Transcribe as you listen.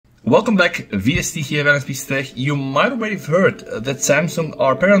Welcome back, VST here, Valens Tech. You might already have heard that Samsung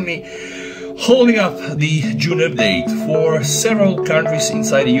are apparently holding up the June update for several countries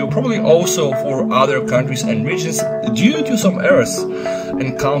inside the EU, probably also for other countries and regions due to some errors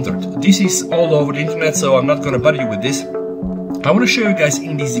encountered. This is all over the internet, so I'm not gonna bother you with this. I want to show you guys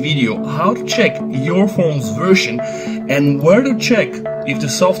in this video how to check your phone's version and where to check if the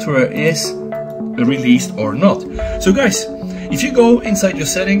software is released or not. So guys, if you go inside your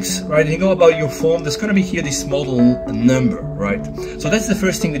settings, right, and you go about your phone, there's going to be here this model number, right? So that's the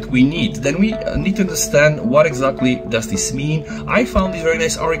first thing that we need. Then we need to understand what exactly does this mean. I found this very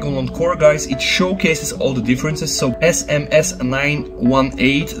nice article on Core, guys. It showcases all the differences. So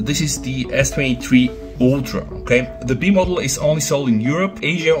SMS918, this is the S23 Ultra, okay? The B model is only sold in Europe,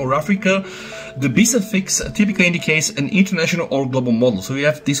 Asia or Africa. The B suffix typically indicates an international or global model. So you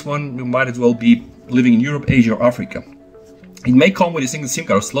have this one, you might as well be living in Europe, Asia or Africa. It may come with a single SIM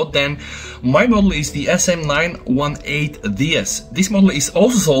card slot. Then my model is the SM918DS. This model is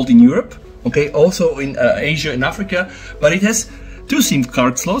also sold in Europe, okay, also in Asia and Africa, but it has two SIM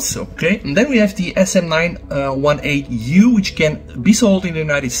card slots, okay. And then we have the SM918U, which can be sold in the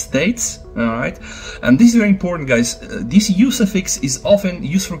United States, all right. And this is very important, guys. This U suffix is often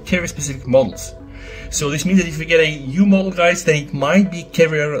used for carrier-specific models. So this means that if you get a U model, guys, then it might be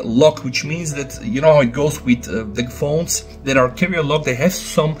carrier locked, which means that you know how it goes with the phones that are carrier locked. They have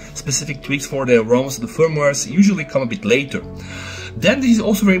some specific tweaks for their ROMs. The firmwares usually come a bit later. Then this is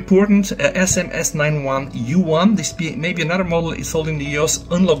also very important, SMS91U1. This may be another model is sold in the US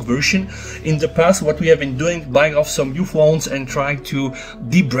unlocked version. In the past, what we have been doing, buying off some U phones and trying to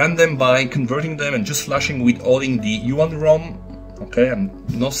debrand them by converting them and just flashing with adding the U1 ROM. Okay, I'm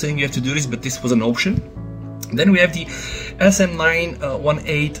not saying you have to do this, but this was an option. Then we have the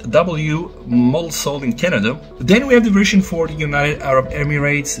SM918W model sold in Canada. Then we have the version for the United Arab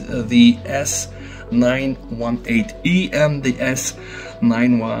Emirates, the S918E and the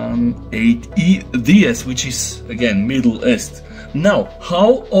S918EDS, which is again Middle East. Now,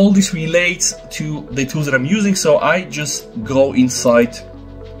 how all this relates to the tools that I'm using, so I just go inside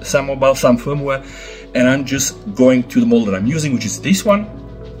some mobile, some firmware, and I'm just going to the model that I'm using, which is this one.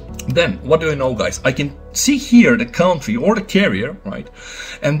 Then, what do I know, guys? I can see here the country or the carrier, right?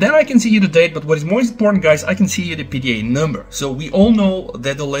 And then I can see here the date, but what is more important, guys, I can see here the PDA number. So we all know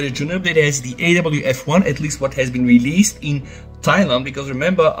that the latest June update has the AWF1, at least what has been released in Thailand, because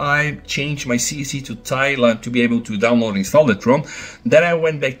remember, I changed my CSC to Thailand to be able to download and install that ROM. Then I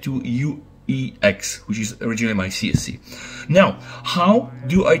went back to UEX, which is originally my CSC. Now, how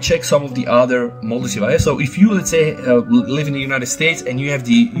do I check some of the other models you have? So if you, let's say, live in the United States and you have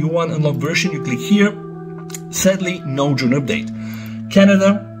the U1 unlocked version, you click here. Sadly, no June update.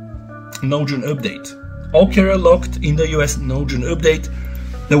 Canada, no June update. All carrier locked in the US, no June update.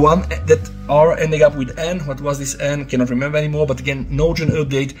 The one that are ending up with N, what was this N? Cannot remember anymore, but again, no June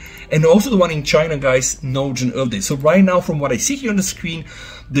update. And also the one in China, guys, no June update. So right now, from what I see here on the screen,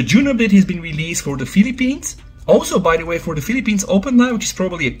 the June update has been released for the Philippines. Also, by the way, for the Philippines, OpenLine, which is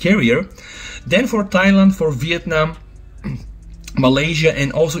probably a carrier. Then for Thailand, for Vietnam, Malaysia,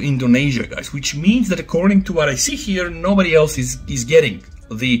 and also Indonesia, guys. Which means that according to what I see here, nobody else is getting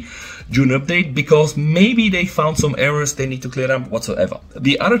the June update, because maybe they found some errors they need to clear up whatsoever.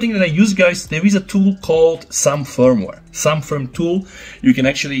 The other thing that I use, guys, there is a tool called SumFirmware. SumFirm tool. You can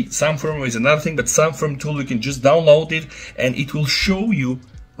actually, SumFirmware is another thing, but SumFirm tool, you can just download it and it will show you,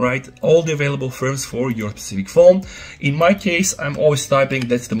 right, all the available firms for your specific phone. In my case, I'm always typing,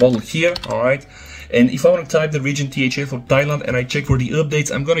 that's the model here, all right. And if I want to type the region THL for Thailand and I check for the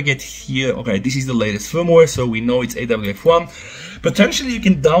updates, I'm going to get here, okay, this is the latest firmware, so we know it's AWF1. Potentially you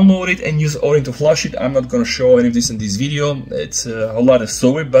can download it and use Orient to flash it. I'm not going to show any of this in this video. It's a whole lot of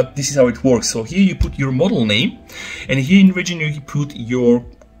story, but this is how it works. So here you put your model name, and here in region you put your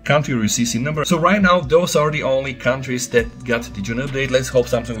country or CC number. So right now, those are the only countries that got the June update. Let's hope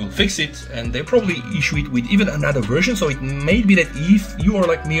Samsung will fix it, and they probably issue it with even another version. So it may be that if you are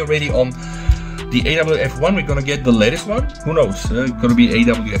like me already on the AWF1, we're gonna get the latest one. Who knows? It's gonna be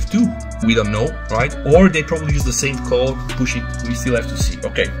AWF2. We don't know, right? Or they probably use the same code, push it. We still have to see.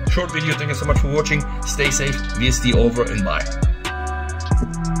 Okay, short video. Thank you so much for watching. Stay safe. VST over and bye.